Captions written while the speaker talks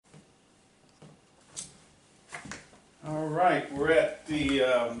All right, we're at the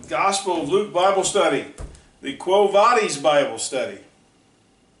Gospel of Luke Bible study, the Quo Vadis Bible study.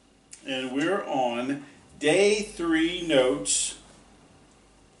 And we're on day 3 notes,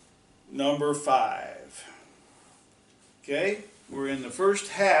 number 5. Okay, we're in the first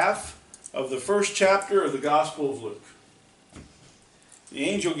half of the first chapter of the Gospel of Luke. The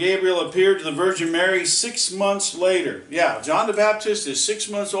angel Gabriel appeared to the Virgin Mary 6 months later. Yeah, John the Baptist is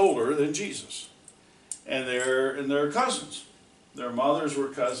 6 months older than Jesus. And they're cousins. Their mothers were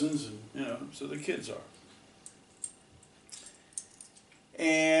cousins, and so the kids are.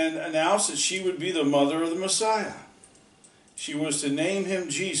 And announced that she would be the mother of the Messiah. She was to name him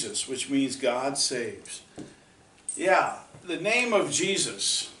Jesus, which means God saves. Yeah, the name of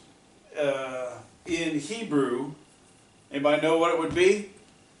Jesus in Hebrew, anybody know what it would be?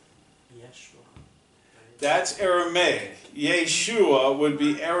 Yeshua. That's Aramaic. Yeshua would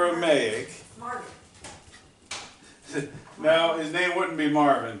be Aramaic. Marvin. No, his name wouldn't be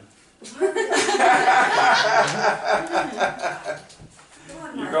Marvin. You're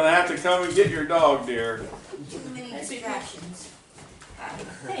going to have to come and get your dog, dear. Too many distractions.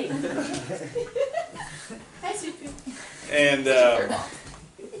 Hey. Hi, Supu.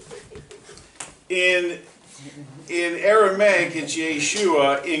 And in Aramaic, it's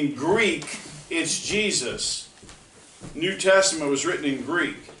Yeshua. In Greek, it's Jesus. New Testament was written in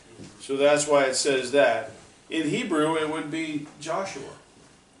Greek, so that's why it says that. In Hebrew, it would be Joshua.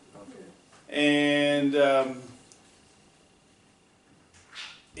 And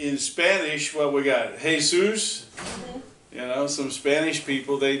in Spanish, what we got? Jesus. Some Spanish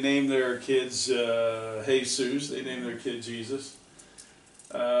people, they name their kids Jesus. They name their kid Jesus.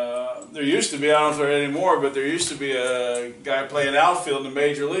 There used to be, I don't know if there are anymore, but there used to be a guy playing outfield in the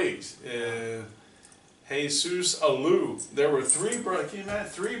major leagues. Jesus Alou. There were 3 brothers. Can you imagine?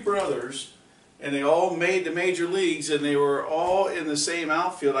 3 brothers. And they all made the major leagues, and they were all in the same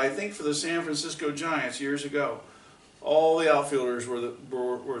outfield. I think for the San Francisco Giants years ago, all the outfielders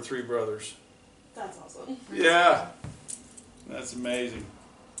were 3 brothers. That's awesome. Yeah, that's amazing.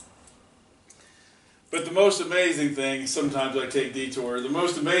 But the most amazing thing, sometimes I take detour, the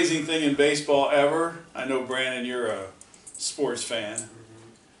most amazing thing in baseball ever, I know Brandon, you're a sports fan,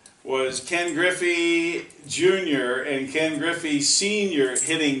 was Ken Griffey Jr. and Ken Griffey Sr.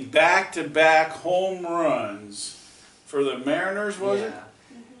 hitting back-to-back home runs for the Mariners, was it?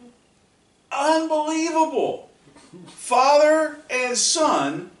 Unbelievable. Father and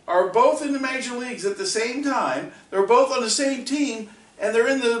son are both in the major leagues at the same time. They're both on the same team, and they're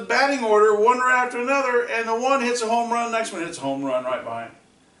in the batting order, one right after another, and the one hits a home run, next one hits a home run right behind.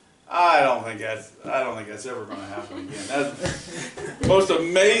 I don't think that's ever going to happen again. That's the most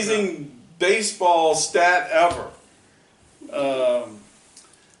amazing baseball stat ever.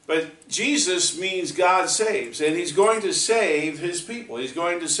 But Jesus means God saves, and He's going to save His people. He's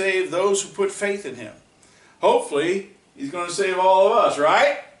going to save those who put faith in Him. Hopefully, He's going to save all of us,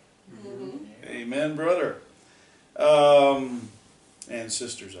 right? Mm-hmm. Amen, brother. And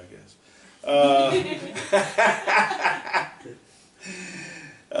sisters, I guess.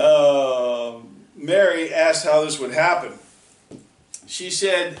 Mary asked how this would happen. She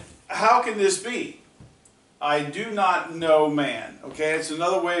said, "How can this be? I do not know man." Okay, it's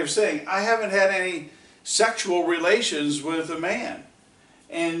another way of saying, I haven't had any sexual relations with a man.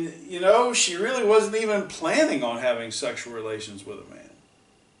 And, she really wasn't even planning on having sexual relations with a man.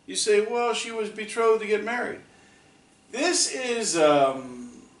 You say, well, she was betrothed to get married. This is a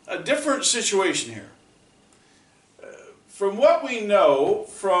different situation here. From what we know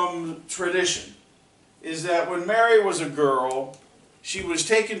from tradition is that when Mary was a girl, she was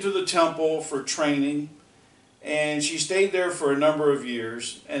taken to the temple for training, and she stayed there for a number of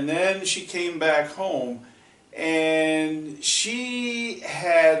years, and then she came back home, and she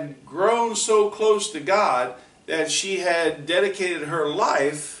had grown so close to God that she had dedicated her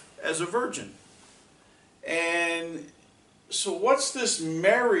life as a virgin. And so what's this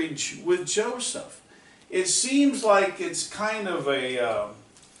marriage with Joseph? It seems like it's kind of a,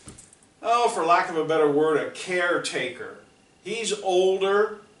 for lack of a better word, a caretaker. He's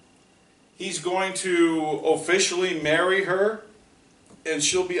older. He's going to officially marry her, and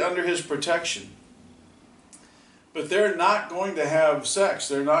she'll be under his protection. But they're not going to have sex.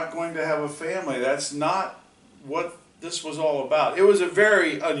 They're not going to have a family. That's not what this was all about. It was a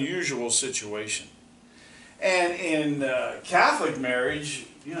very unusual situation. And in Catholic marriage,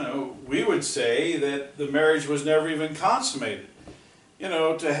 we would say that the marriage was never even consummated.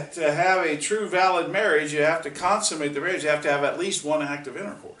 To have a true valid marriage, you have to consummate the marriage. You have to have at least one act of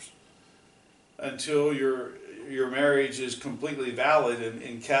intercourse until your marriage is completely valid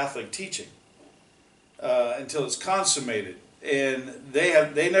in Catholic teaching. until it's consummated. And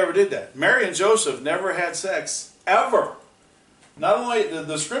they never did that. Mary and Joseph never had sex, ever. Not only,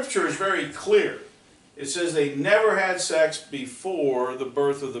 the scripture is very clear. It says they never had sex before the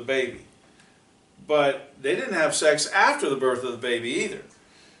birth of the baby. But they didn't have sex after the birth of the baby either.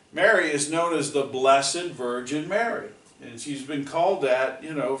 Mary is known as the Blessed Virgin Mary. And she's been called that,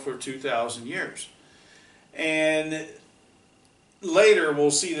 for 2,000 years. And later,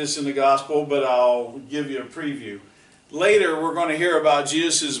 we'll see this in the gospel, but I'll give you a preview. Later, we're going to hear about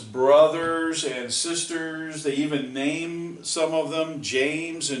Jesus' brothers and sisters. They even name some of them,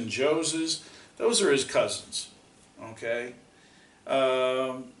 James and Joseph. Those are his cousins, okay?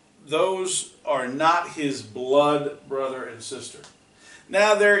 Those are not his blood brother and sister.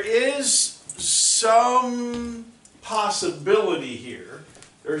 Now, there is some possibility here.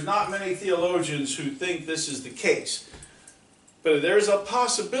 There's not many theologians who think this is the case. But there's a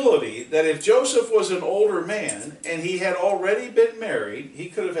possibility that if Joseph was an older man and he had already been married, he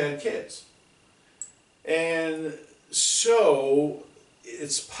could have had kids. And so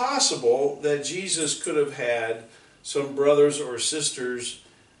it's possible that Jesus could have had some brothers or sisters.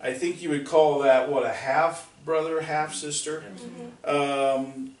 I think you would call that, a half-brother, half-sister?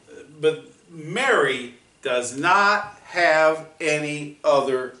 But Mary does not have any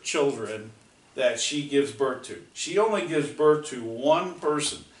other children that she gives birth to. She only gives birth to one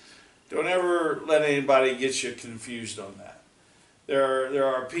person. Don't ever let anybody get you confused on that. There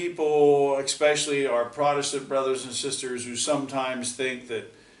are people, especially our Protestant brothers and sisters, who sometimes think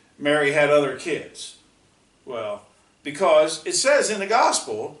that Mary had other kids. Well, because it says in the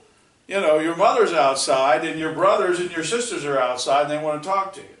gospel, your mother's outside and your brothers and your sisters are outside and they want to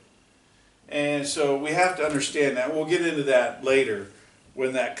talk to you. And so we have to understand that. We'll get into that later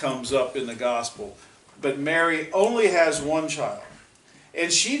when that comes up in the gospel. But Mary only has one child.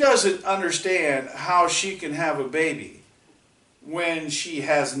 And she doesn't understand how she can have a baby when she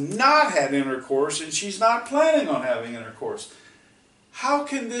has not had intercourse and she's not planning on having intercourse. How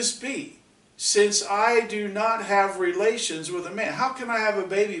can this be? Since I do not have relations with a man, how can I have a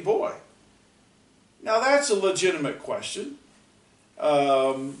baby boy? Now that's a legitimate question.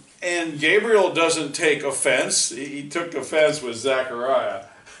 And Gabriel doesn't take offense. He took offense with Zechariah.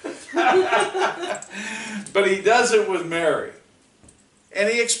 But he does it with Mary. And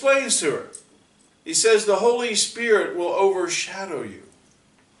he explains to her. He says, the Holy Spirit will overshadow you.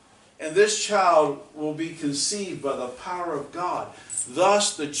 And this child will be conceived by the power of God.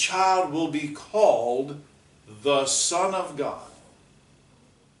 Thus the child will be called the Son of God.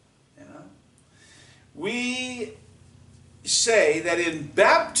 We say that in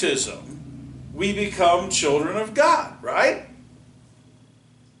baptism we become children of God, right?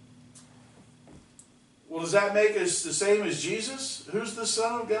 Well, does that make us the same as Jesus, who's the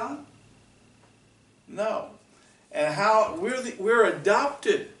Son of God? No. And how we're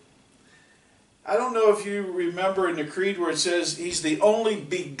adopted. I don't know if you remember in the Creed where it says he's the only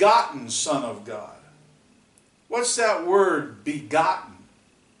begotten Son of God. What's that word, begotten?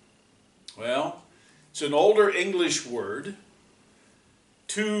 Well, it's an older English word.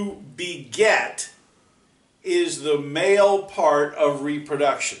 To beget is the male part of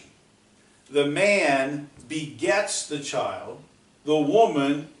reproduction. The man begets the child. The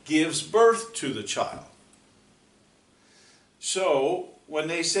woman gives birth to the child. So, when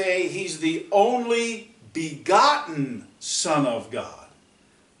they say he's the only begotten Son of God,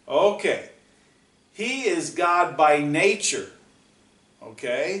 okay, he is God by nature,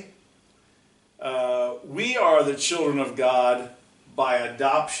 okay? We are the children of God by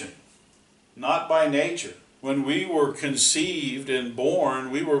adoption, not by nature. When we were conceived and born,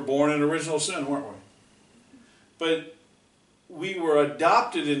 we were born in original sin, weren't we? But we were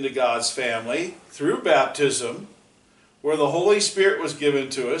adopted into God's family through baptism, where the Holy Spirit was given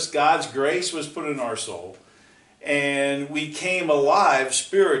to us, God's grace was put in our soul, and we came alive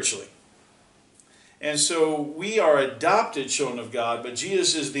spiritually. And so we are adopted children of God, but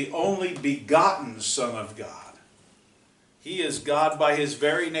Jesus is the only begotten Son of God. He is God by his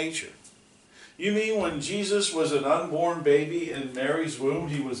very nature. You mean when Jesus was an unborn baby in Mary's womb,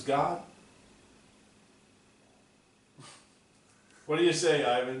 he was God? What do you say,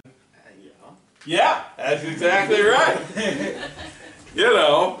 Ivan? Yeah, that's exactly right.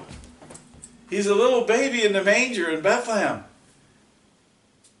 He's a little baby in the manger in Bethlehem.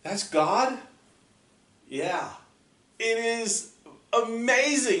 That's God? Yeah. It is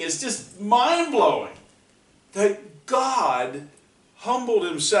amazing. It's just mind-blowing that God humbled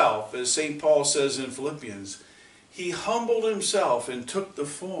himself, as St. Paul says in Philippians. He humbled himself and took the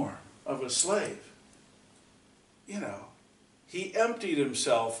form of a slave. He emptied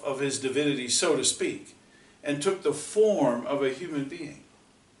himself of his divinity, so to speak. and took the form of a human being.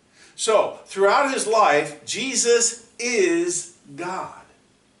 So, throughout his life, Jesus is God.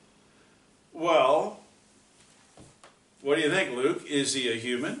 Well, what do you think, Luke? Is he a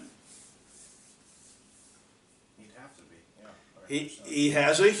human? He'd have to be, yeah. He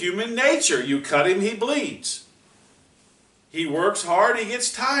has a human nature. You cut him, he bleeds. He works hard, he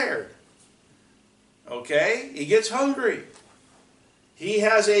gets tired. Okay? He gets hungry. He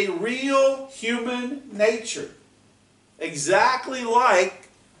has a real human nature. Exactly like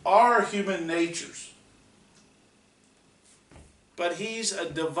our human natures. But he's a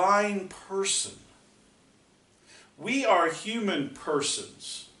divine person. We are human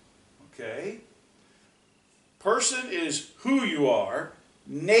persons. Okay? Person is who you are.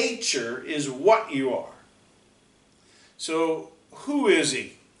 Nature is what you are. So, who is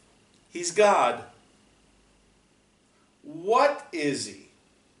he? He's God. What is he?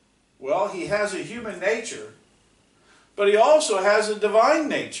 Well, he has a human nature, but he also has a divine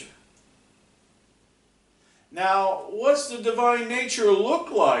nature. Now, what's the divine nature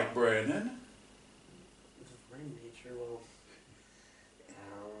look like, Brandon? Divine nature, well, I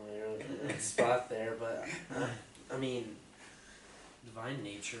don't know, you're in a good spot there, but, I mean, divine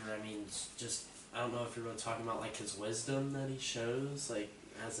nature, I mean, it's just, I don't know if you're really talking about, like, his wisdom that he shows, like,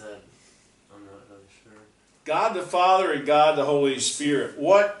 as a, I'm not really sure. God the Father and God the Holy Spirit,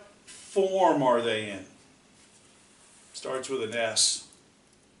 what form are they in? Starts with an S.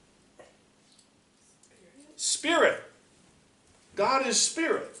 Spirit. God is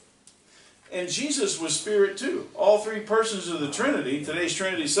spirit. And Jesus was spirit too. All three persons of the Trinity, today's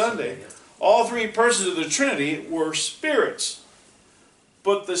Trinity Sunday, all three persons of the Trinity were spirits.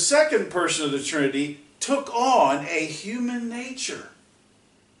 But the second person of the Trinity took on a human nature.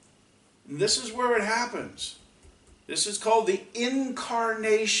 And this is where it happens. This is called the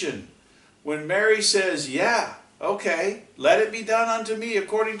incarnation. When Mary says, yeah, okay, let it be done unto me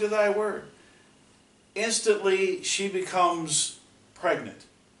according to thy word. Instantly, she becomes pregnant.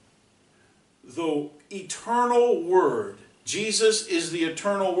 The eternal Word. Jesus is the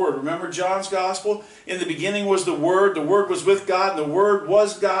eternal Word. Remember John's Gospel? In the beginning was the Word was with God, and the Word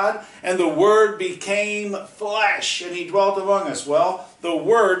was God, and the Word became flesh, and He dwelt among us. Well, the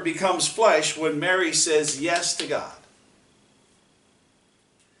Word becomes flesh when Mary says yes to God.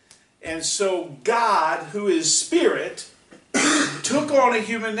 And so God, who is Spirit, took on a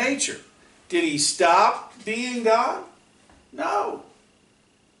human nature. Did He stop being God? No.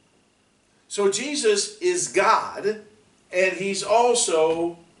 So Jesus is God, and He's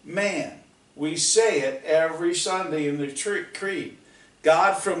also man. We say it every Sunday in the Creed.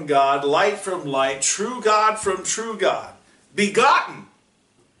 God from God, light from light, true God from true God. Begotten,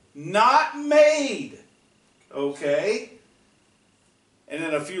 not made. Okay? And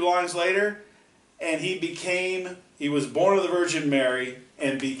then a few lines later, and he was born of the Virgin Mary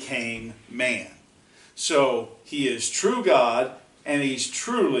and became man. So he is true God, and he's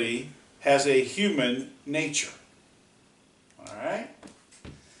truly has a human nature. All right?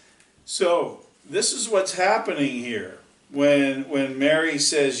 So this is what's happening here when Mary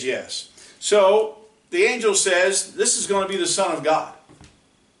says yes. So the angel says, this is going to be the Son of God.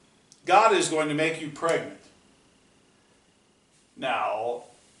 God is going to make you pregnant. Now,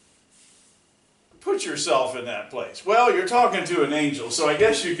 put yourself in that place. Well, you're talking to an angel, so I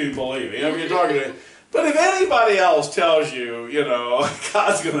guess you can believe it. You know, you're talking to, but if anybody else tells you,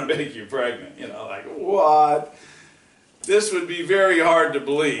 God's going to make you pregnant, like, what? This would be very hard to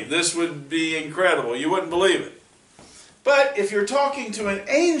believe. This would be incredible. You wouldn't believe it. But if you're talking to an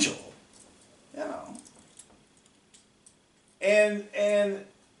angel, and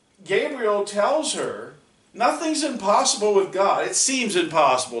Gabriel tells her, nothing's impossible with God. It seems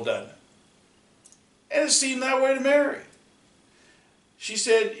impossible, doesn't it? And it seemed that way to Mary. She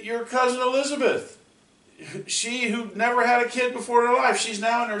said, your cousin Elizabeth, she who never had a kid before in her life, she's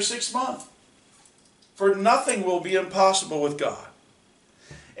now in her 6th month. For nothing will be impossible with God.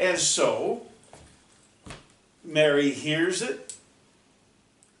 And so, Mary hears it,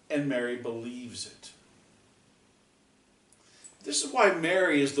 and Mary believes it. This is why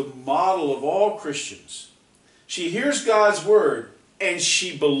Mary is the model of all Christians. She hears God's word, and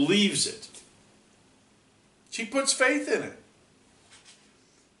she believes it. She puts faith in it.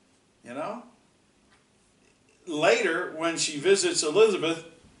 Later, when she visits Elizabeth,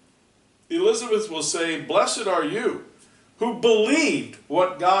 Elizabeth will say, blessed are you who believed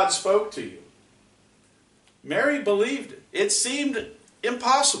what God spoke to you. Mary believed it. It seemed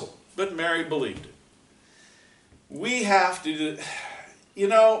impossible, but Mary believed it. We have to, you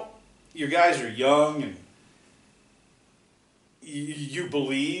guys are young and you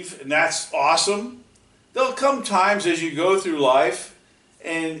believe, and that's awesome. There'll come times as you go through life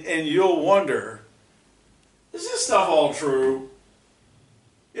and you'll wonder, is this stuff all true?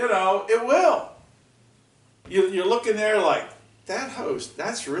 You know, it will. You're looking there like, that host,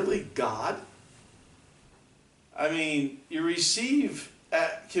 that's really God? I mean, you receive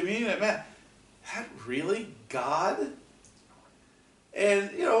at communion at Mass, that really God?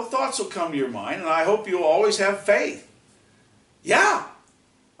 And, you know, thoughts will come to your mind, and I hope you'll always have faith. Yeah,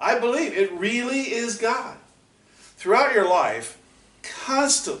 I believe it really is God. Throughout your life,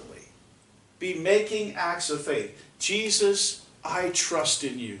 constantly be making acts of faith. Jesus, I trust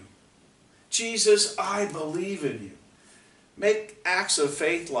in you. Jesus, I believe in you. Make acts of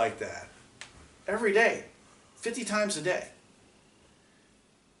faith like that every day, 50 times a day.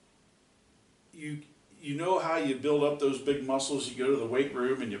 You know how you build up those big muscles? You go to the weight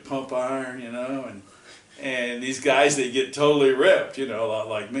room and you pump iron, you know, and these guys, they get totally ripped, you know, a lot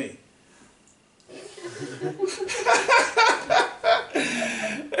like me.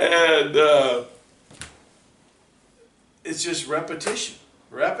 And it's just repetition.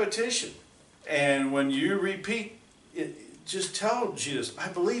 And when you repeat it, just tell Jesus, I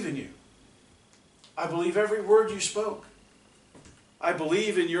believe in you. I believe every word you spoke. I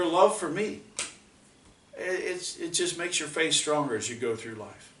believe in your love for me. It just makes your faith stronger as you go through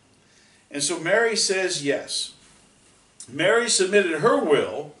life. And so Mary says yes. Mary submitted her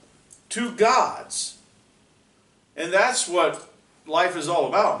will to God's. And that's what life is all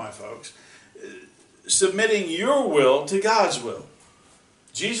about, my folks. Submitting your will to God's will.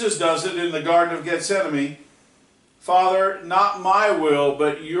 Jesus does it in the Garden of Gethsemane. Father, not my will,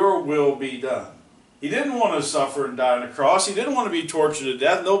 but your will be done. He didn't want to suffer and die on the cross. He didn't want to be tortured to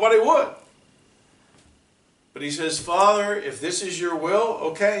death. Nobody would. But he says, Father, if this is your will,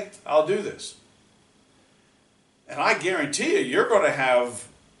 okay, I'll do this. And I guarantee you're going to have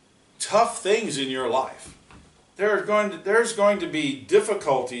tough things in your life. There's going to be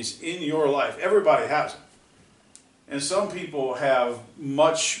difficulties in your life. Everybody has them. And some people have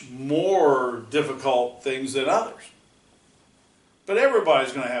much more difficult things than others. But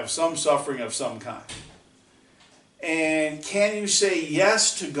everybody's going to have some suffering of some kind. And can you say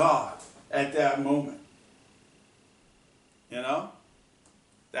yes to God at that moment? You know?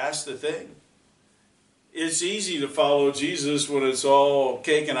 That's the thing. It's easy to follow Jesus when it's all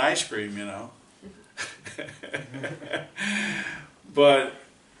cake and ice cream, you know. But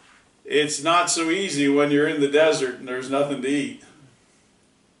it's not so easy when you're in the desert and there's nothing to eat.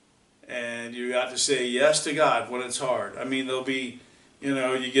 And you got to say yes to God when it's hard. I mean, there'll be, you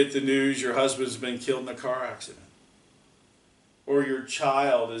know, you get the news your husband's been killed in a car accident. Or your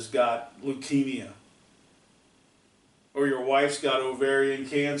child has got leukemia. Or your wife's got ovarian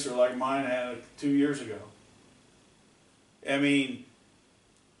cancer like mine had 2 years ago. I mean,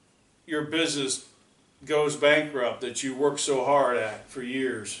 your business goes bankrupt that you worked so hard at for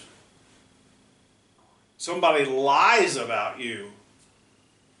years. Somebody lies about you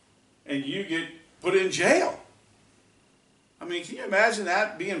and you get put in jail. I mean, can you imagine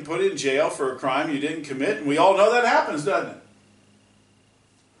that, being put in jail for a crime you didn't commit? And we all know that happens, doesn't it?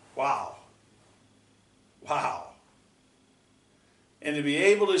 Wow. Wow. And to be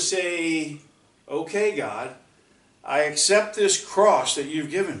able to say, okay, God, I accept this cross that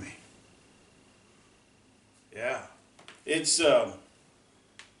you've given me. Yeah. It's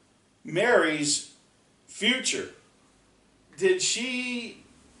Mary's future. Did she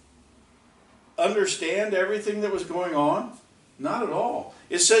understand everything that was going on? Not at all.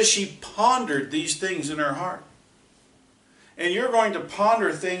 It says she pondered these things in her heart. And you're going to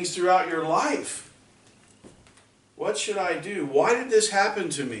ponder things throughout your life. What should I do? Why did this happen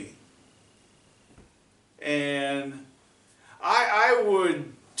to me? And I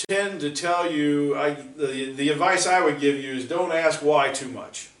would tend to tell you, the advice I would give you is don't ask why too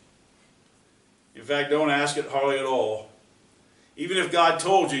much. In fact, don't ask it hardly at all. Even if God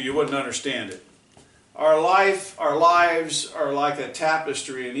told you, you wouldn't understand it. Our lives are like a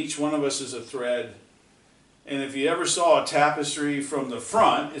tapestry, and each one of us is a thread. And if you ever saw a tapestry from the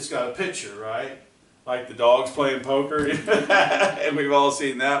front, it's got a picture, right? Like the dogs playing poker, and we've all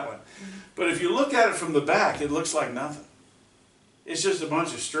seen that one. But if you look at it from the back, it looks like nothing. It's just a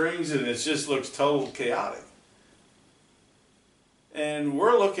bunch of strings, and it just looks totally chaotic. And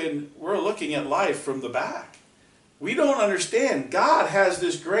we're looking at life from the back. We don't understand. God has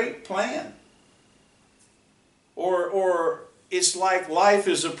this great plan. Or it's like life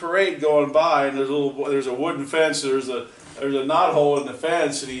is a parade going by, and there's a wooden fence, there's a knothole in the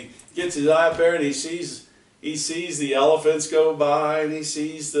fence, and he gets his eye up there and he sees the elephants go by, and he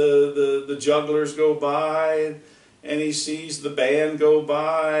sees the jugglers go by, and he sees the band go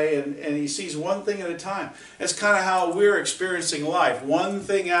by, and he sees one thing at a time. That's kind of how we're experiencing life, one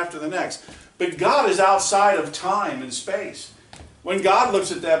thing after the next. But God is outside of time and space. When God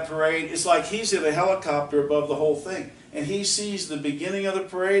looks at that parade, it's like he's in a helicopter above the whole thing. And he sees the beginning of the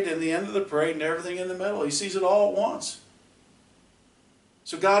parade and the end of the parade and everything in the middle. He sees it all at once.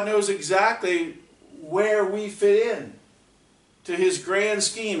 So God knows exactly where we fit in to his grand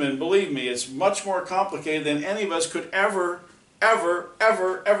scheme. And believe me, it's much more complicated than any of us could ever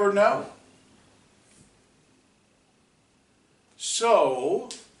know. So,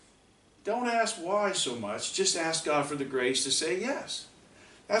 don't ask why so much. Just ask God for the grace to say yes.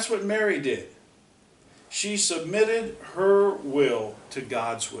 That's what Mary did. She submitted her will to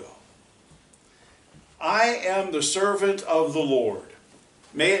God's will. I am the servant of the Lord.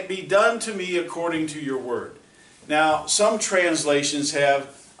 May it be done to me according to your word. Now, some translations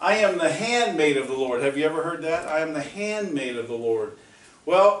have, I am the handmaid of the Lord. Have you ever heard that? I am the handmaid of the Lord.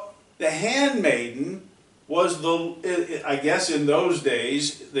 Well, the handmaiden was I guess in those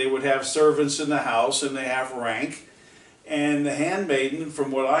days, they would have servants in the house and they have rank. And the handmaiden,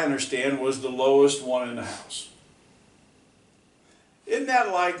 from what I understand, was the lowest one in the house. Isn't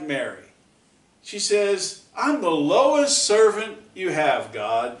that like Mary? She says, I'm the lowest servant you have,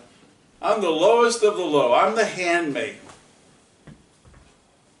 God. I'm the lowest of the low. I'm the handmaiden.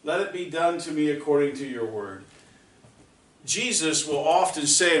 Let it be done to me according to your word. Jesus will often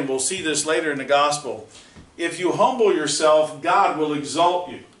say, and we'll see this later in the gospel, if you humble yourself, God will exalt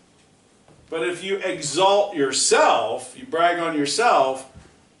you. But if you exalt yourself, you brag on yourself,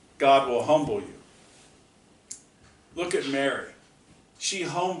 God will humble you. Look at Mary. She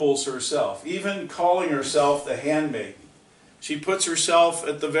humbles herself, even calling herself the handmaiden. She puts herself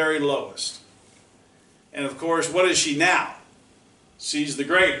at the very lowest. And of course, what is she now? She's the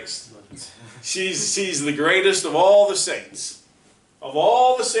greatest. She's the greatest of all the saints. Of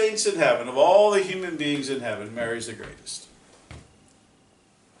all the saints in heaven, of all the human beings in heaven, Mary's the greatest.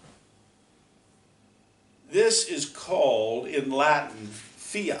 This is called, in Latin,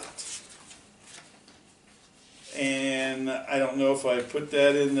 fiat. And I don't know if I put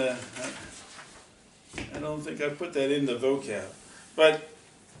that in the... I don't think I put that in the vocab. But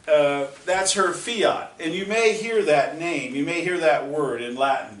that's her fiat. And you may hear that name, you may hear that word in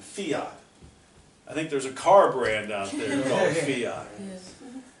Latin, fiat. I think there's a car brand out there called Fiat. Yes.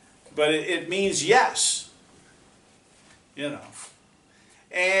 But it means yes. You know.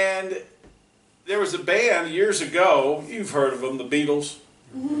 And there was a band years ago, you've heard of them, the Beatles.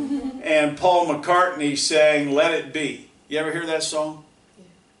 And Paul McCartney sang Let It Be. You ever hear that song? Yeah.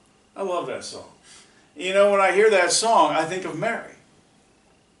 I love that song. You know, when I hear that song, I think of Mary.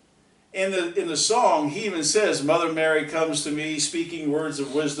 In the song, he even says, Mother Mary comes to me speaking words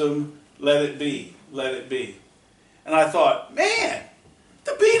of wisdom, let it be, let it be. And I thought, man,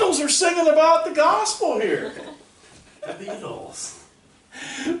 the Beatles are singing about the gospel here. The Beatles.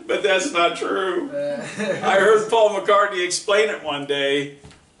 But that's not true. I heard Paul McCartney explain it one day.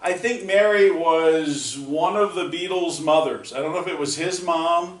 I think Mary was one of the Beatles' mothers. I don't know if it was his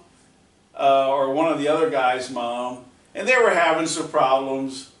mom or one of the other guys' mom. And they were having some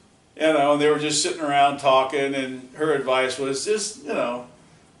problems, you know, and they were just sitting around talking, and her advice was just, you know,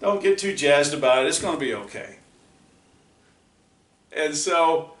 don't get too jazzed about it. It's going to be okay. And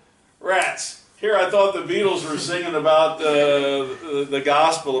so, rats. Here I thought the Beatles were singing about the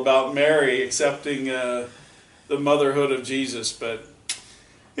gospel, about Mary accepting the motherhood of Jesus, but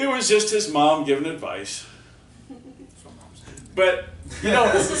it was just his mom giving advice. But, you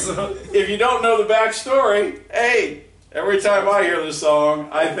know, if you don't know the backstory, hey, every time I hear the song,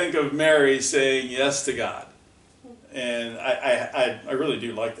 I think of Mary saying yes to God. And I really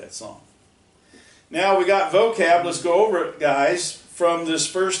do like that song. Now we got vocab. Let's go over it, guys. From this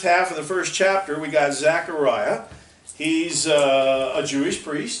first half of the first chapter, we got Zechariah. He's a Jewish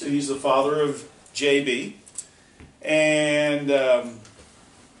priest, and he's the father of JB. And I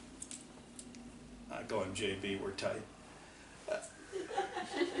call him JB, we're tight.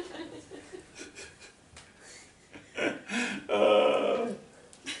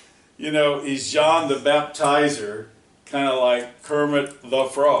 You know, he's John the Baptizer, kind of like Kermit the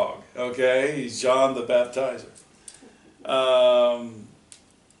Frog, okay? He's John the Baptizer.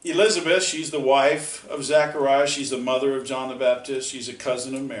 Elizabeth, she's the wife of Zechariah. She's the mother of John the Baptist. She's a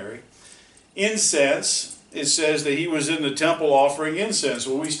cousin of Mary. Incense, it says that he was in the temple offering incense.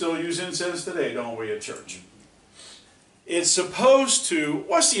 Well, we still use incense today, don't we, at church? It's supposed to,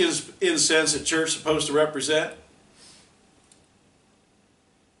 what's the incense at church supposed to represent?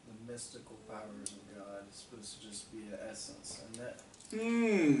 The mystical powers of God is supposed to just be an essence, isn't it?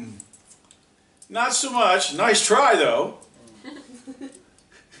 Not so much. Nice try, though.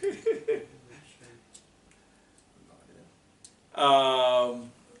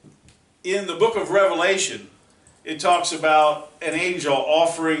 In the book of Revelation, it talks about an angel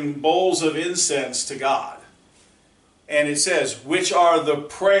offering bowls of incense to God. And it says, which are the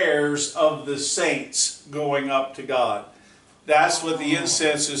prayers of the saints going up to God. That's what the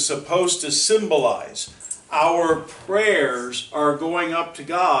incense is supposed to symbolize. Our prayers are going up to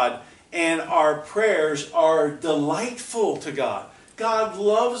God, and our prayers are delightful to God. God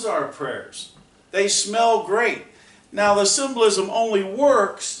loves our prayers. They smell great. Now, the symbolism only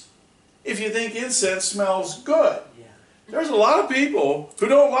works if you think incense smells good. Yeah. There's a lot of people who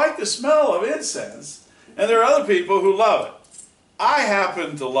don't like the smell of incense, and there are other people who love it. I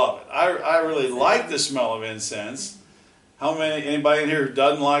happen to love it. I really like the smell of incense. Anybody in here who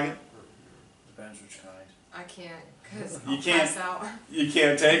doesn't like it? Depends which kind. I can't, because You I'll can't- pass out. You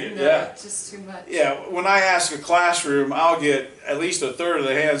can't take it, No, yeah. it's just too much. Yeah, when I ask a classroom, I'll get at least a third of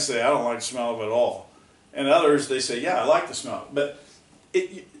the hands say, I don't like the smell of it at all. And others, they say, yeah, I like the smell. But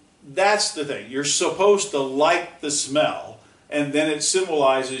that's the thing. You're supposed to like the smell, and then it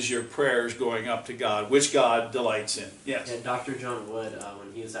symbolizes your prayers going up to God, which God delights in. Yes? Yeah, Dr. John Wood,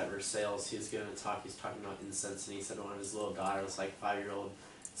 when he was at Versailles, he was giving a talk, he was talking about incense, and he said one of his little daughters, like 5-year-old,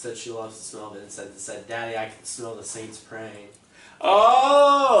 said she loves the smell of incense, and said, Daddy, I can smell the saints praying.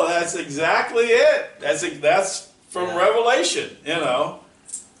 Oh, that's exactly it. That's from Yeah. Revelation, you know.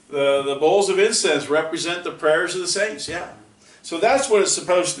 The bowls of incense represent the prayers of the saints, yeah. So that's what it's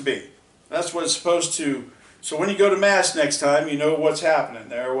supposed to be. That's what it's supposed to. So when you go to Mass next time, you know what's happening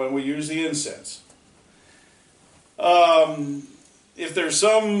there when we use the incense. If there's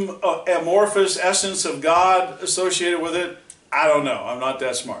some amorphous essence of God associated with it, I don't know. I'm not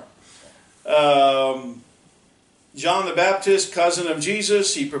that smart. John the Baptist, cousin of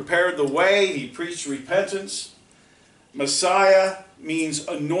Jesus, he prepared the way, he preached repentance. Messiah means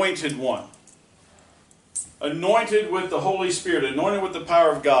anointed one. Anointed with the Holy Spirit, anointed with the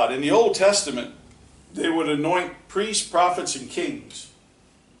power of God. In the Old Testament, they would anoint priests, prophets, and kings.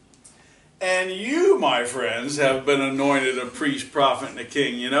 And you, my friends, have been anointed a priest, prophet, and a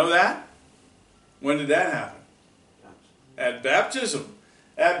king. You know that? When did that happen? At baptism.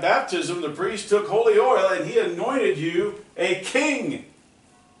 At baptism, the priest took holy oil and he anointed you a king,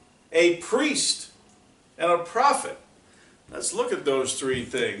 a priest, and a prophet. Let's look at those three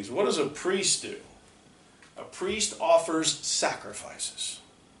things. What does a priest do? A priest offers sacrifices.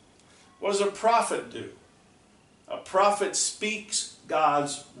 What does a prophet do? A prophet speaks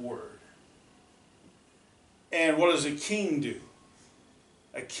God's word. And what does a king do?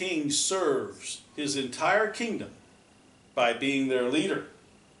 A king serves his entire kingdom by being their leader.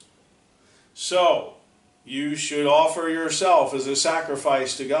 So, you should offer yourself as a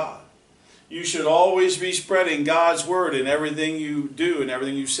sacrifice to God. You should always be spreading God's word in everything you do and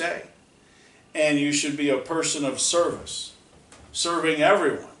everything you say. And you should be a person of service, serving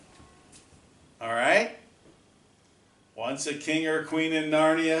everyone. All right? Once a king or queen in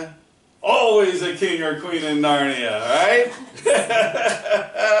Narnia, always a king or queen in Narnia, all right?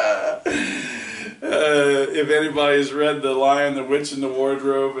 If anybody's read The Lion, the Witch, and the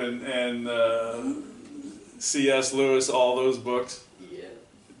Wardrobe and C.S. Lewis, all those books, Yeah.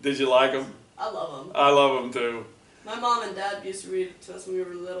 did you like them? I love them. I love them too. My mom and dad used to read it to us when we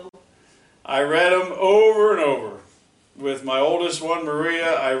were little. I read them over and over. With my oldest one,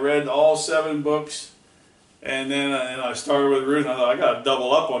 Maria, I read all 7 books. And then I started with Ruth, and I thought, I got to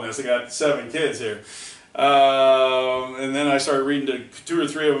double up on this. I got 7 kids here. And then I started reading 2 or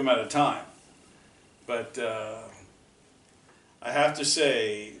 3 of them at a time. But I have to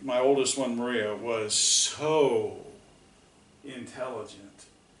say, my oldest one, Maria, was so intelligent.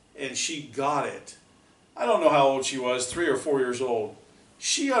 And she got it. I don't know how old she was, 3 or 4 years old.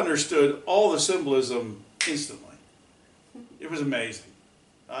 She understood all the symbolism instantly. It was amazing.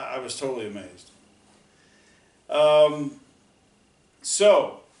 I was totally amazed.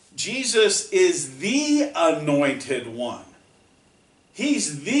 So, Jesus is the anointed one.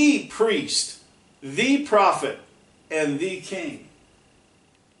 He's the priest, the prophet, and the king.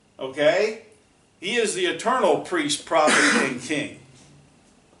 Okay? He is the eternal priest, prophet, and king.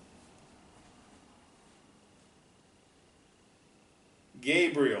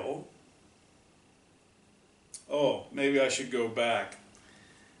 Gabriel. Oh, maybe I should go back.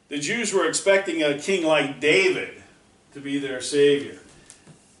 The Jews were expecting a king like David to be their Savior.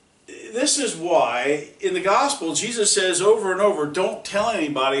 This is why, in the Gospel, Jesus says over and over, don't tell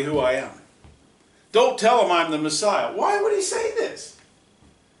anybody who I am. Don't tell them I'm the Messiah. Why would he say this?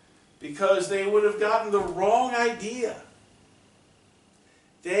 Because they would have gotten the wrong idea.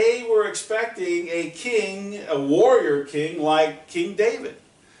 They were expecting a king, a warrior king like King David.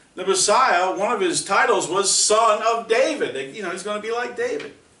 The Messiah, one of his titles was Son of David. You know, he's going to be like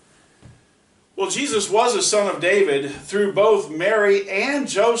David. Well, Jesus was a son of David through both Mary and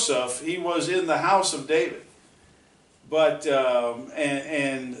Joseph. He was in the house of David. But,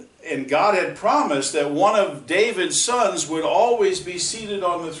 and God had promised that one of David's sons would always be seated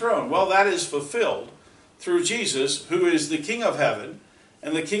on the throne. Well, that is fulfilled through Jesus, who is the King of heaven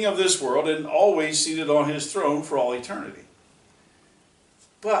and the King of this world, and always seated on his throne for all eternity.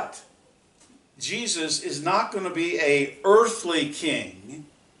 But Jesus is not going to be an earthly king.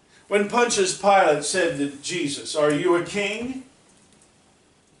 When Pontius Pilate said to Jesus, "Are you a king?"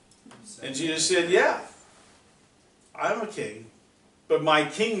 And Jesus said, "Yeah, I'm a king, but my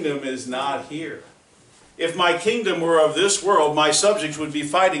kingdom is not here. If my kingdom were of this world, my subjects would be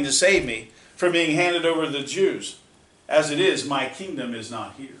fighting to save me from being handed over to the Jews. As it is, my kingdom is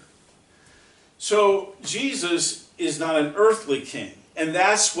not here." So Jesus is not an earthly king. And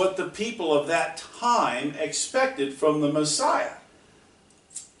that's what the people of that time expected from the Messiah.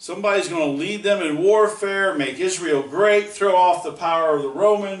 Somebody's going to lead them in warfare, make Israel great, throw off the power of the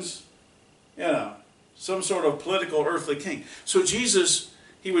Romans. You know, some sort of political earthly king. So Jesus,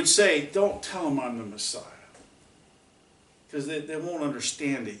 he would say, don't tell them I'm the Messiah. Because they won't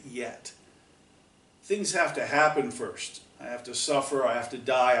understand it yet. Things have to happen first. I have to suffer, I have to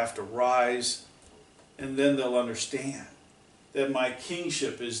die, I have to rise. And then they'll understand that my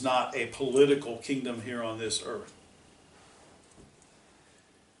kingship is not a political kingdom here on this earth.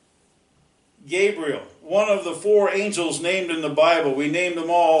 Gabriel, one of the 4 angels named in the Bible. We named them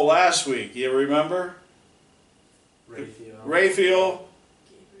all last week. You remember? Raphael,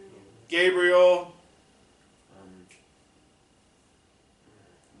 Gabriel,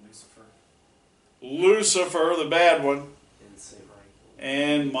 Lucifer, the bad one,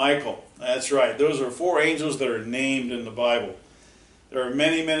 and Michael. That's right. Those are 4 angels that are named in the Bible. There are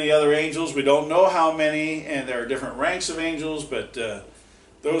many, many other angels. We don't know how many, and there are different ranks of angels, but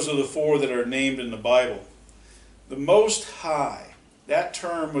those are the 4 that are named in the Bible. The Most High, that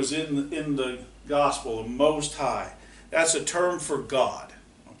term was in the Gospel, the Most High. That's a term for God,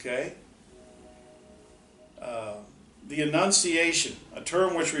 okay? The Annunciation, a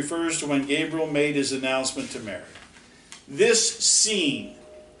term which refers to when Gabriel made his announcement to Mary. This scene.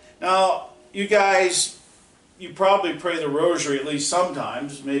 Now, you guys, you probably pray the rosary at least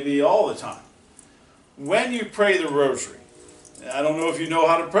sometimes, maybe all the time. When you pray the rosary, I don't know if you know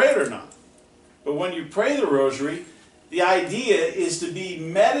how to pray it or not, but when you pray the rosary, the idea is to be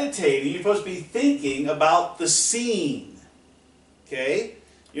meditating. You're supposed to be thinking about the scene. Okay?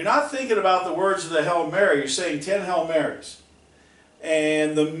 You're not thinking about the words of the Hail Mary. You're saying 10 Hail Marys.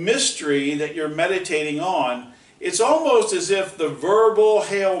 And the mystery that you're meditating on, it's almost as if the verbal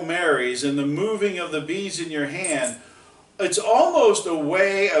Hail Marys and the moving of the beads in your hand, it's almost a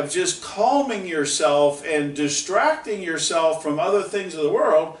way of just calming yourself and distracting yourself from other things of the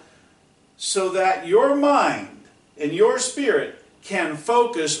world so that your mind and your spirit can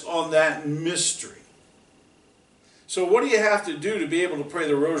focus on that mystery. So what do you have to do to be able to pray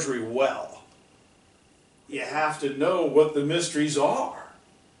the rosary well? You have to know what the mysteries are.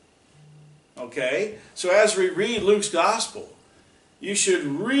 Okay? So as we read Luke's Gospel, you should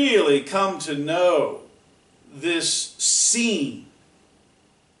really come to know this scene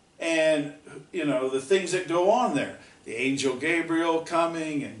and, you know, the things that go on there. The angel Gabriel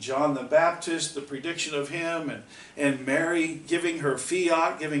coming, and John the Baptist, the prediction of him, and Mary giving her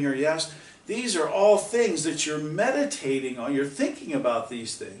fiat, giving her yes. These are all things that you're meditating on. You're thinking about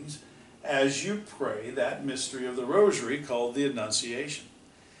these things as you pray that mystery of the rosary called the Annunciation.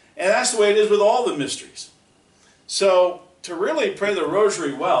 And that's the way it is with all the mysteries. So, to really pray the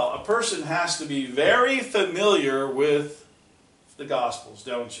rosary well, a person has to be very familiar with the Gospels,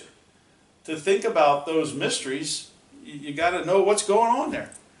 don't you? To think about those mysteries, you got to know what's going on there.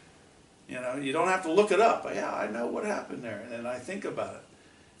 You know, you don't have to look it up. Yeah, I know what happened there, and I think about it.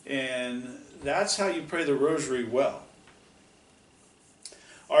 And that's how you pray the rosary well.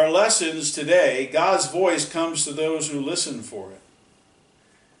 Our lessons today, God's voice comes to those who listen for it.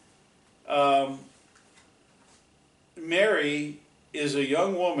 Mary is a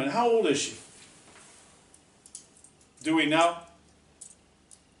young woman. How old is she? Do we know?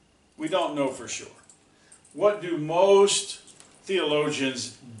 We don't know for sure. What do most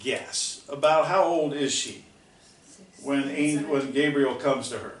theologians guess about how old is she when Gabriel comes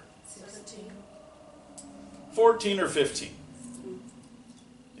to her? 14 or 15.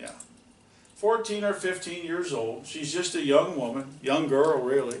 Yeah. 14 or 15 years old. She's just a young woman, young girl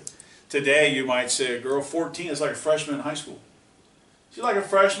really. Today you might say a girl 14 is like a freshman in high school. She's like a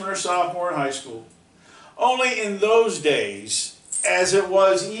freshman or sophomore in high school. Only in those days, as it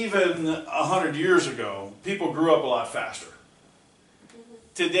was even 100 years ago, people grew up a lot faster.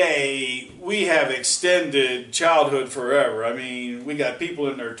 Today, we have extended childhood forever. I mean, we got people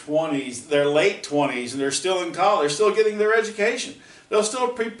in their 20s, their late 20s, and they're still in college. They're still getting their education. They're still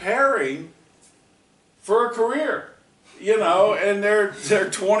preparing for a career, you know, and they're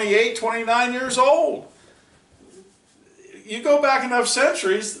 28, 29 years old. You go back enough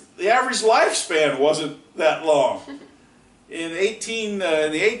centuries, the average lifespan wasn't that long. In the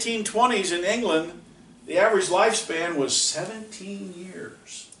 1820s in England, the average lifespan was 17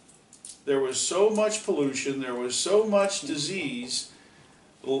 years. There was so much pollution, there was so much disease.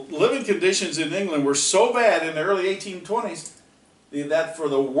 Living conditions in England were so bad in the early 1820s that for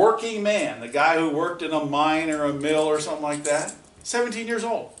the working man, the guy who worked in a mine or a mill or something like that, 17 years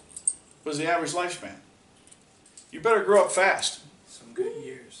old was the average lifespan. You better grow up fast. Some good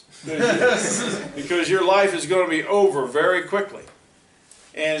years. Because your life is going to be over very quickly.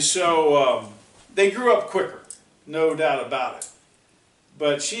 And so they grew up quicker, no doubt about it.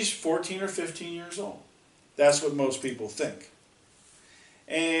 But she's 14 or 15 years old. That's what most people think.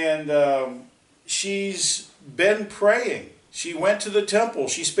 And she's been praying. She went to the temple.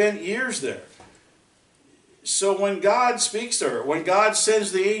 She spent years there. So when God speaks to her, when God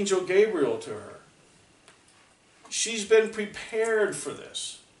sends the angel Gabriel to her, she's been prepared for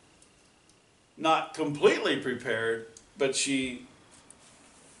this. Not completely prepared, but she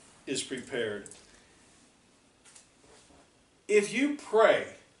is prepared. If you pray,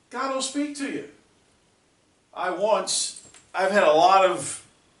 God will speak to you. I've had a lot of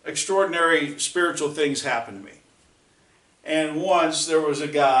extraordinary spiritual things happen to me. And once there was a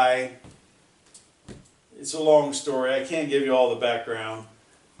guy, it's a long story, I can't give you all the background,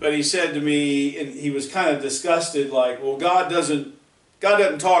 but he said to me, and he was kind of disgusted, like, well, God doesn't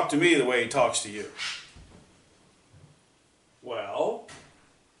talk to me the way he talks to you. Well,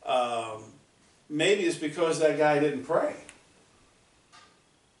 maybe it's because that guy didn't pray.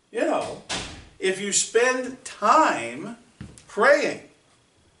 You know, if you spend time praying.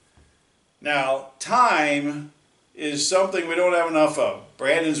 Now, time is something we don't have enough of.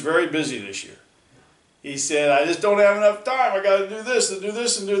 Brandon's very busy this year. He said, I just don't have enough time. I got to do this and do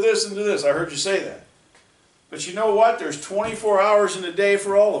this and do this and do this. I heard you say that. But you know what? There's 24 hours in a day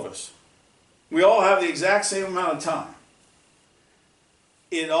for all of us. We all have the exact same amount of time.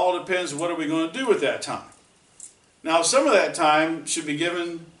 It all depends what are we going to do with that time. Now, some of that time should be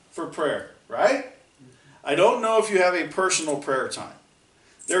given for prayer, right? I don't know if you have a personal prayer time.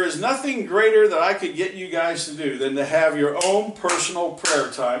 There is nothing greater that I could get you guys to do than to have your own personal prayer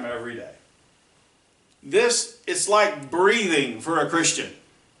time every day. It's like breathing for a Christian.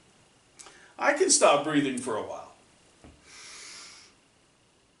 I can stop breathing for a while.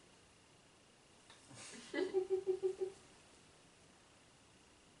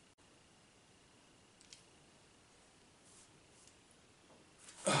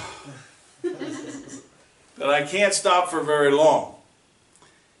 But I can't stop for very long.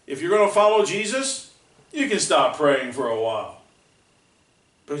 If you're going to follow Jesus, you can stop praying for a while.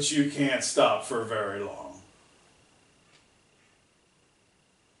 But you can't stop for very long.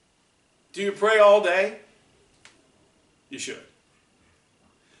 Do you pray all day? You should.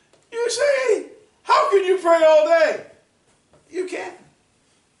 You say, how can you pray all day? You can.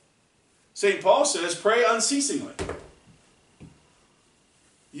 St. Paul says, pray unceasingly.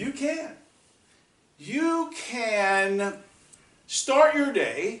 You can. You can start your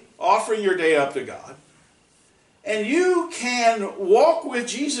day, offering your day up to God, and you can walk with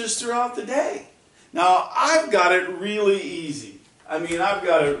Jesus throughout the day. Now, I've got it really easy. I've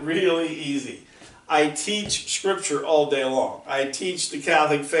got it really easy. I teach Scripture all day long. I teach the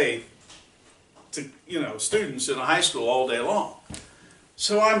Catholic faith to, students in a high school all day long.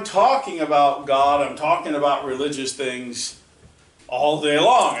 So I'm talking about God, I'm talking about religious things all day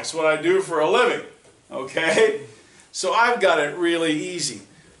long. It's what I do for a living, okay? So I've got it really easy.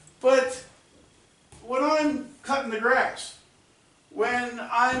 But when I'm cutting the grass, when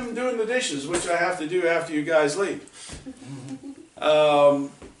I'm doing the dishes, which I have to do after you guys leave, I'm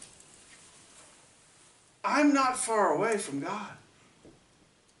not far away from God.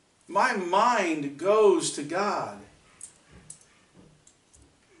 My mind goes to God.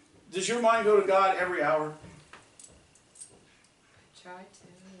 Does your mind go to God every hour? I try to,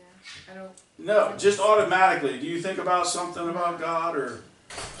 yeah. I don't. No, just automatically. Do you think about something about God or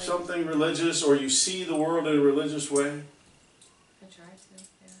something religious, or you see the world in a religious way? I try to,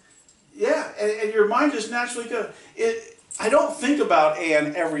 yeah. Yeah, and your mind just naturally goes. I don't think about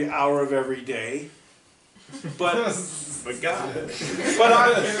Anne every hour of every day, but but God. But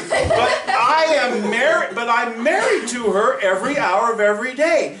I am married. But I'm married to her every hour of every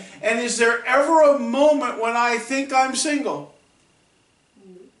day. And is there ever a moment when I think I'm single?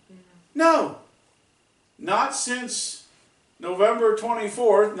 No. Not since November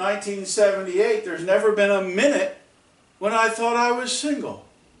 24th, 1978. There's never been a minute when I thought I was single.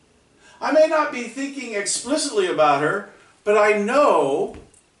 I may not be thinking explicitly about her, but I know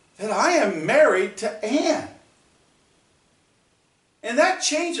that I am married to Anne. And that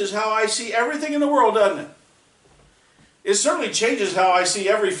changes how I see everything in the world, doesn't it? It certainly changes how I see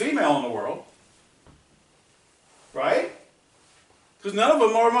every female in the world. Right? Because none of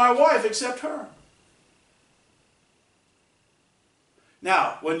them are my wife except her.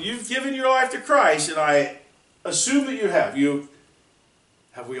 Now, when you've given your life to Christ, and I assume that you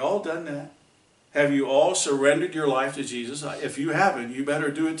have we all done that? Have you all surrendered your life to Jesus? If you haven't, you better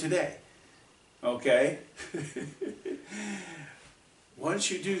do it today. Okay?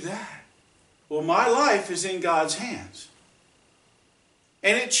 Once you do that, well, my life is in God's hands.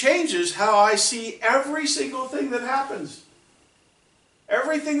 And it changes how I see every single thing that happens.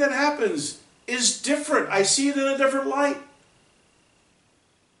 Everything that happens is different. I see it in a different light.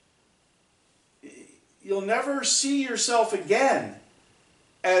 You'll never see yourself again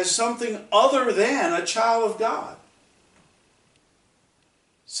as something other than a child of God.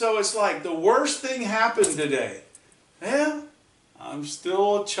 So it's like the worst thing happened today. Yeah, I'm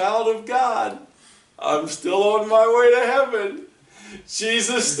still a child of God. I'm still on my way to heaven.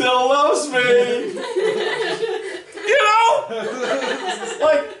 Jesus still loves me. You know?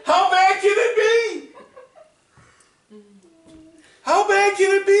 Like, how bad can it be? How bad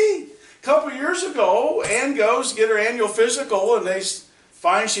can it be? A couple years ago, Ann goes to get her annual physical, and they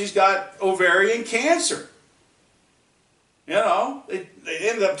find she's got ovarian cancer. You know, they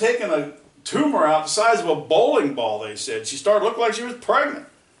ended up taking a tumor out the size of a bowling ball, they said. She started looking like she was pregnant.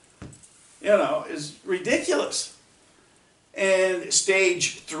 You know, it's ridiculous. And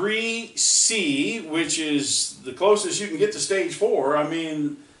stage 3C, which is the closest you can get to stage 4, I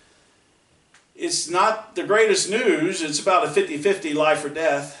mean, it's not the greatest news. It's about a 50-50 life or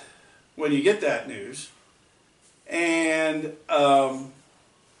death when you get that news. And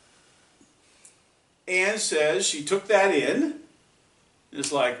Anne says she took that in.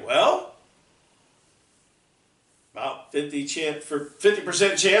 It's like, well, about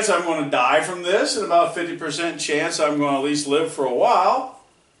 50% chance I'm going to die from this, and about 50% chance I'm going to at least live for a while.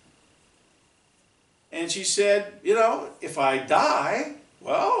 And she said, you know, if I die,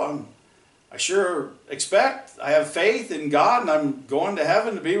 well, I sure expect, I have faith in God, and I'm going to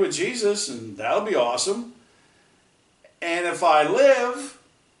heaven to be with Jesus, and that'll be awesome. And if I live,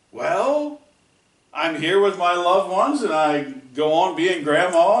 well, I'm here with my loved ones, and I go on being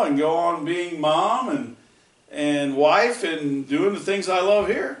grandma, and go on being mom, and wife, and doing the things I love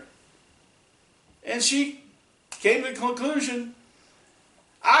here. And she came to the conclusion,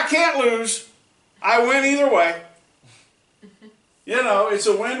 I can't lose. I win either way. You know, it's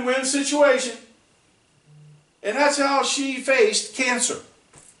a win-win situation. And that's how she faced cancer.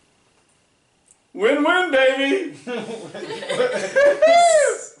 Win-win, baby.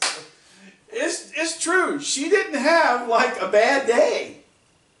 It's true. She didn't have like a bad day.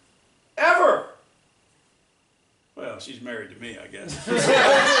 Ever. Well, she's married to me, I guess.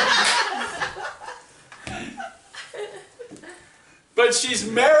 But she's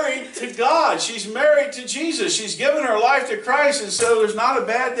married to God. She's married to Jesus. She's given her life to Christ, and so there's not a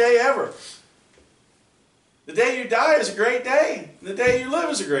bad day ever. The day you die is a great day. The day you live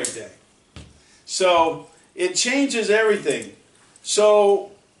is a great day. So it changes everything.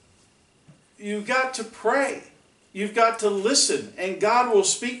 So you've got to pray. You've got to listen, and God will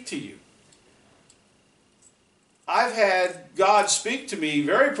speak to you. I've had God speak to me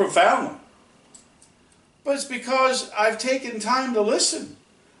very profoundly. But it's because I've taken time to listen.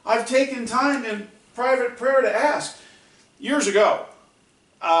 I've taken time in private prayer to ask. Years ago,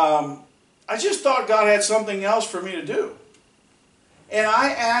 I just thought God had something else for me to do. And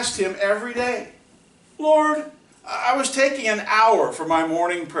I asked Him every day, Lord, I was taking an hour for my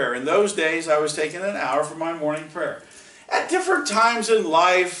morning prayer. In those days, I was taking an hour for my morning prayer. At different times in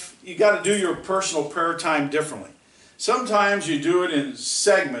life, you got to do your personal prayer time differently. Sometimes you do it in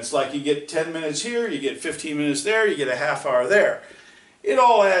segments, like you get 10 minutes here, you get 15 minutes there, you get a half hour there. It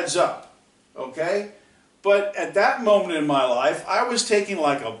all adds up, okay? But at that moment in my life, I was taking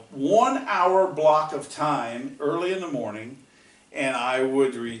like a 1 hour block of time early in the morning, and I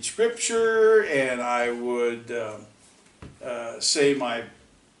would read scripture, and I would say my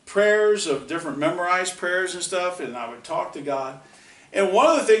prayers of different memorized prayers and stuff, and I would talk to God. And one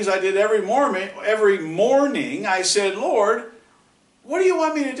of the things I did every morning, I said, Lord, what do you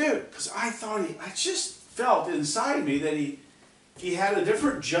want me to do? Because I just felt inside me that he had a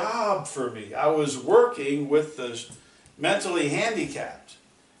different job for me. I was working with the mentally handicapped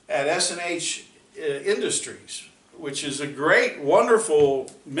at S&H Industries, which is a great,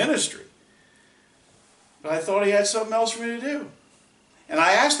 wonderful ministry. But I thought he had something else for me to do. And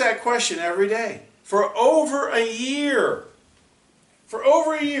I asked that question every day for over a year. For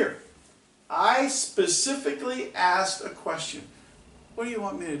over a year, I specifically asked a question. What do you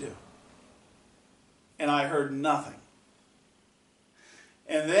want me to do? And I heard nothing.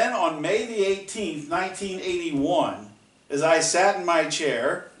 And then on May the 18th, 1981, as I sat in my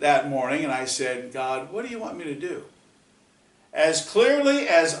chair that morning and I said, God, what do you want me to do? As clearly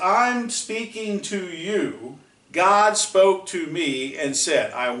as I'm speaking to you, God spoke to me and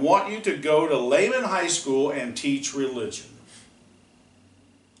said, I want you to go to Lehman High School and teach religion.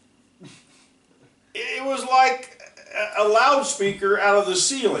 It was like a loudspeaker out of the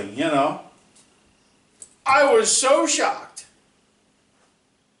ceiling, you know. I was so shocked.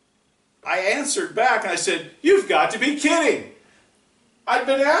 I answered back and I said, you've got to be kidding. I'd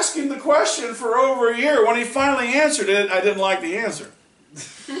been asking the question for over a year. When he finally answered it, I didn't like the answer.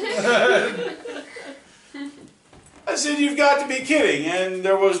 I said, you've got to be kidding. And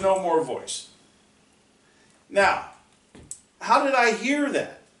there was no more voice. Now, how did I hear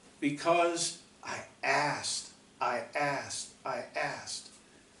that? Because I asked.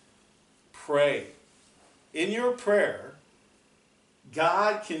 Pray. In your prayer,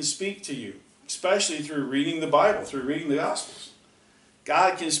 God can speak to you, especially through reading the Bible, through reading the Gospels.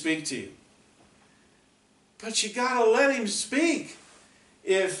 God can speak to you. But you got to let him speak.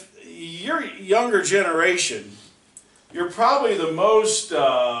 If your younger generation, you're probably the most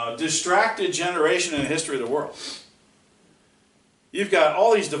distracted generation in the history of the world. You've got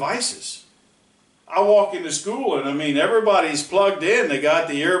all these devices. I walk into school and I mean everybody's plugged in. They got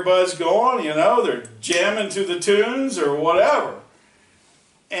the earbuds going, you know, they're jamming to the tunes or whatever.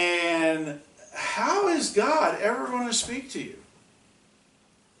 And how is God ever going to speak to you?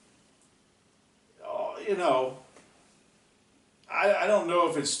 Oh, you know, I don't know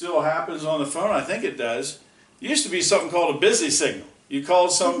if it still happens on the phone. I think it does. It used to be something called a busy signal. You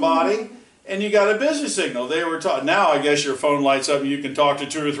called somebody and you got a busy signal. They were taught. Now I guess your phone lights up and you can talk to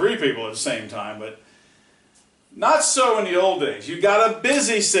 2 or 3 people at the same time, but not so in the old days. You got a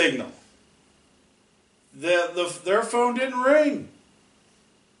busy signal. Their phone didn't ring.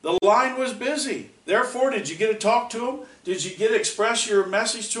 The line was busy. Therefore, did you get to talk to them? Did you get to express your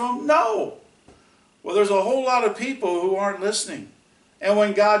message to them? No. Well, there's a whole lot of people who aren't listening. And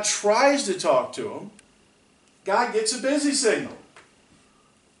when God tries to talk to them, God gets a busy signal.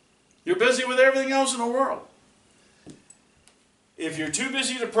 You're busy with everything else in the world. If you're too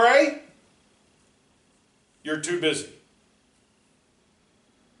busy to pray, you're too busy.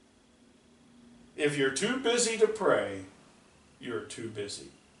 If you're too busy to pray, you're too busy.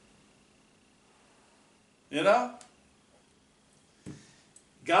 You know?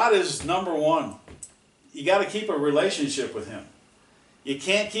 God is number one. You got to keep a relationship with him. You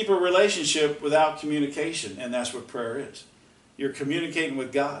can't keep a relationship without communication, and that's what prayer is. You're communicating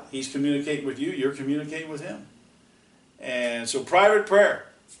with God. He's communicating with you. You're communicating with him. And so private prayer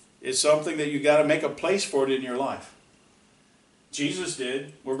is something that you got to make a place for it in your life. Jesus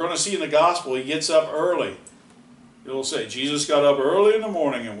did. We're going to see in the gospel, he gets up early. It'll say, Jesus got up early in the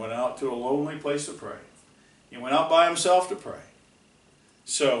morning and went out to a lonely place to pray. He went out by himself to pray.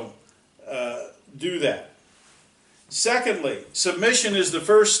 So, do that. Secondly, submission is the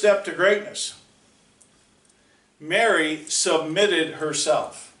first step to greatness. Mary submitted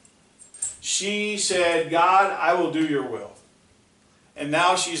herself. She said, God, I will do your will. And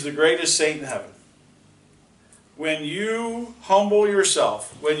now she's the greatest saint in heaven. When you humble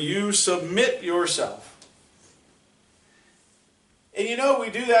yourself, when you submit yourself, and you know, we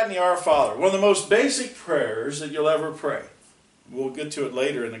do that in the Our Father. One of the most basic prayers that you'll ever pray. We'll get to it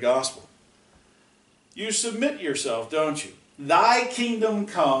later in the gospel. You submit yourself, don't you? Thy kingdom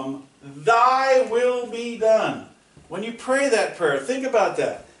come, thy will be done. When you pray that prayer, think about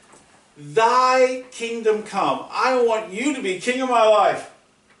that. Thy kingdom come. I want you to be king of my life.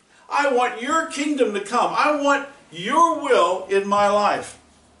 I want your kingdom to come. I want your will in my life.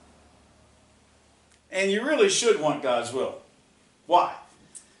 And you really should want God's will. Why?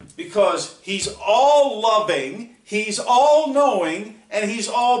 Because he's all loving, he's all knowing, and he's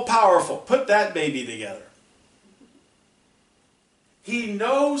all powerful. Put that baby together. He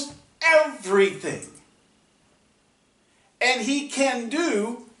knows everything. And he can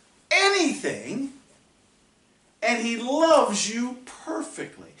do anything And He loves you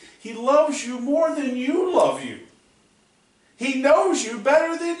perfectly. He loves you more than you love you. He knows you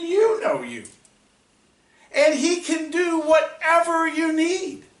better than you know you. And He can do whatever you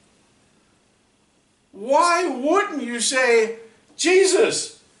need. Why wouldn't you say,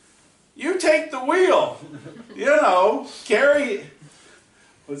 Jesus, you take the wheel? You know, carry,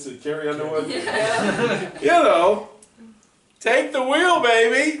 what's it, carry underwood? Yeah. You know, take the wheel,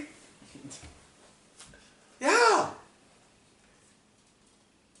 baby. Yeah.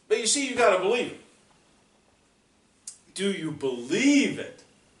 But you see, you got to believe it. Do you believe it?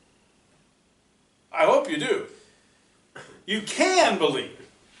 I hope you do. You can believe it.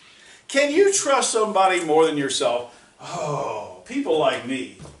 Can you trust somebody more than yourself? Oh, people like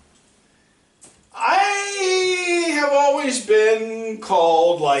me. I have always been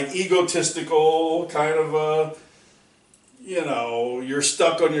called like egotistical, kind of a, you know, you're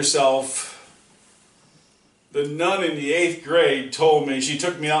stuck on yourself. The nun in the 8th grade told me, she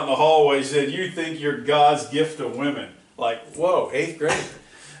took me out in the hallway and said, you think you're God's gift to women. Like, whoa, 8th grade.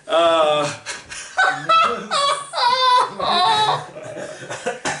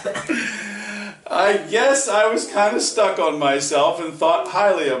 I guess I was kind of stuck on myself and thought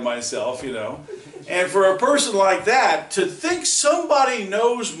highly of myself, you know. And for a person like that, to think somebody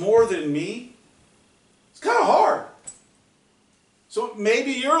knows more than me, it's kind of hard. So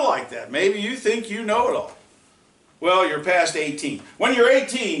maybe you're like that. Maybe you think you know it all. Well, you're past 18. When you're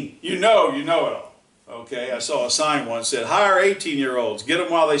 18, you know it all. Okay, I saw a sign once that said, hire 18-year-olds. Get them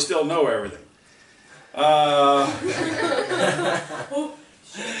while they still know everything.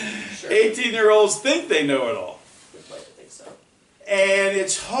 18-year-olds think they know it all. We'd like to think so. And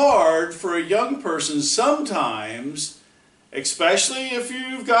it's hard for a young person sometimes, especially if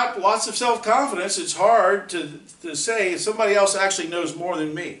you've got lots of self-confidence, it's hard to say somebody else actually knows more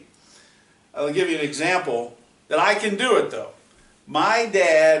than me. I'll give you an example that I can do it though. My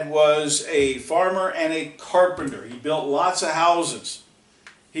dad was a farmer and a carpenter. He built lots of houses.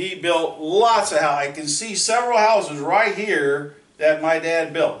 He built lots of houses. I can see several houses right here that my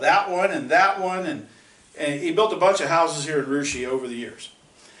dad built. That one, and he built a bunch of houses here in Rushi over the years.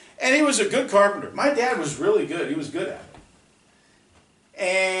 And he was a good carpenter. My dad was really good. He was good at it.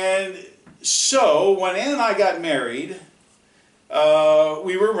 And so when Ann and I got married,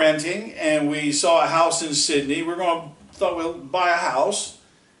 we were renting and we saw a house in Sydney. Thought we'll buy a house.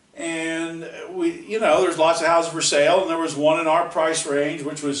 And we, there's lots of houses for sale, and there was one in our price range,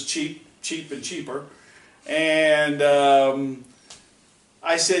 which was cheap and cheaper. And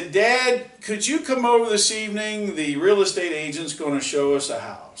I said, Dad, could you come over this evening? The real estate agent's going to show us a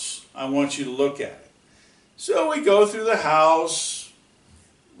house. I want you to look at it. So we go through the house.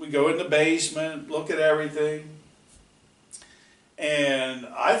 We go in the basement, look at everything. And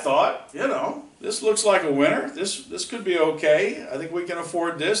I thought, this looks like a winner. This could be okay. I think we can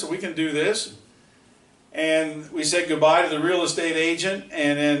afford this, and we can do this. And we said goodbye to the real estate agent,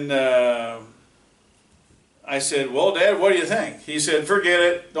 and then I said, well, Dad, what do you think? He said, forget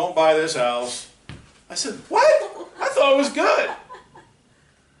it. Don't buy this house. I said, what? I thought it was good.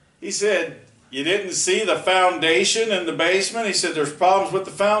 He said, you didn't see the foundation in the basement? He said, there's problems with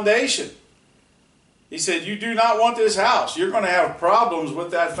the foundation. He said, you do not want this house. You're going to have problems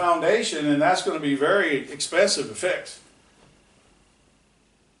with that foundation, and that's going to be very expensive to fix.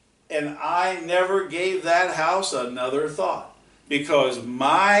 And I never gave that house another thought, because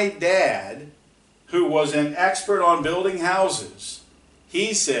my dad, who was an expert on building houses,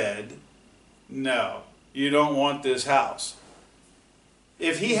 he said, no, you don't want this house.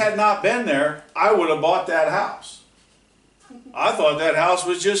 If he had not been there, I would have bought that house. I thought that house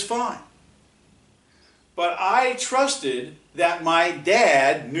was just fine. But I trusted that my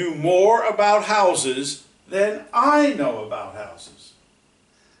dad knew more about houses than I know about houses.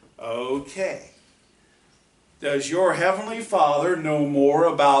 Okay. Does your Heavenly Father know more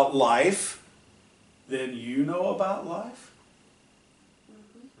about life than you know about life?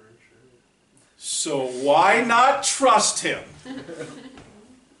 So why not trust Him?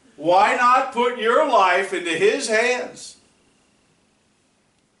 Why not put your life into His hands?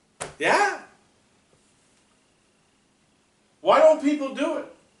 Yeah. Why don't people do it?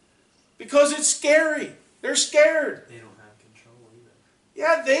 Because it's scary. They're scared. They don't have control either.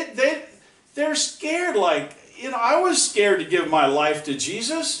 Yeah, they're scared. Like, I was scared to give my life to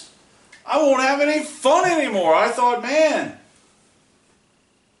Jesus. I won't have any fun anymore. I thought, man.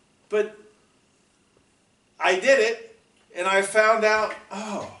 But I did it, and I found out,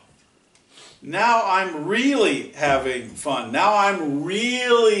 oh, now I'm really having fun. Now I'm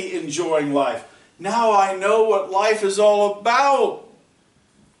really enjoying life. Now I know what life is all about.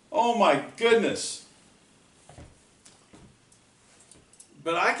 Oh my goodness.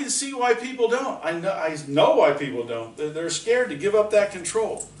 But I can see why people don't. I know why people don't. They're scared to give up that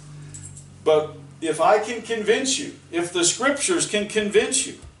control. But if I can convince you, if the Scriptures can convince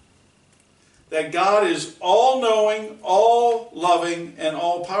you that God is all-knowing, all-loving, and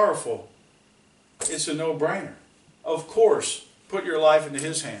all-powerful, it's a no-brainer. Of course, put your life into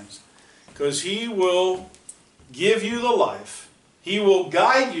His hands, because He will give you the life, He will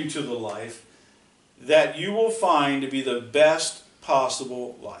guide you to the life that you will find to be the best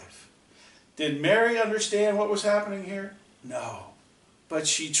possible life. Did Mary understand what was happening here? No. But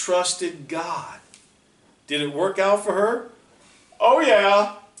she trusted God. Did it work out for her? Oh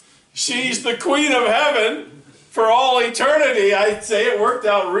yeah. She's the Queen of Heaven for all eternity. I'd say it worked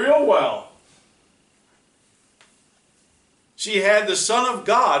out real well. She had the Son of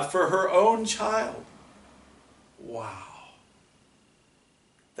God for her own child. Wow.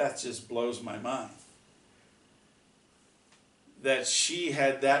 That just blows my mind. That she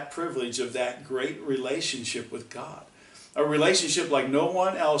had that privilege of that great relationship with God. A relationship like no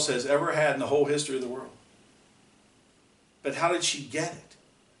one else has ever had in the whole history of the world. But how did she get it?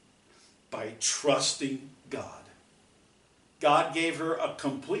 By trusting God. God gave her a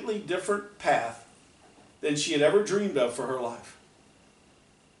completely different path than she had ever dreamed of for her life.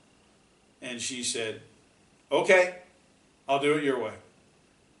 And she said, okay, I'll do it your way.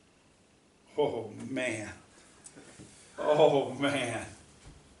 Oh, man. Oh, man.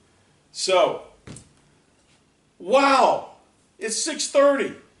 So, wow, it's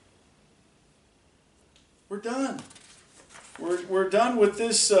 6:30. We're done. We're done with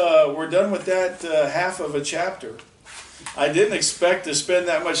this. We're done with that half of a chapter. I didn't expect to spend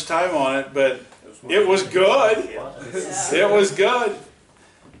that much time on it, but it was good. It was good.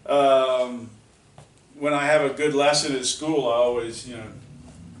 When I have a good lesson at school, I always, do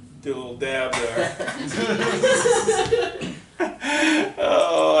a little dab there.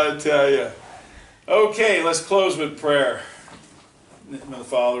 Oh, I tell you. Okay, let's close with prayer. In the name of the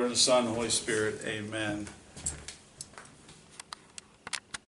Father, and the Son, and the Holy Spirit. Amen.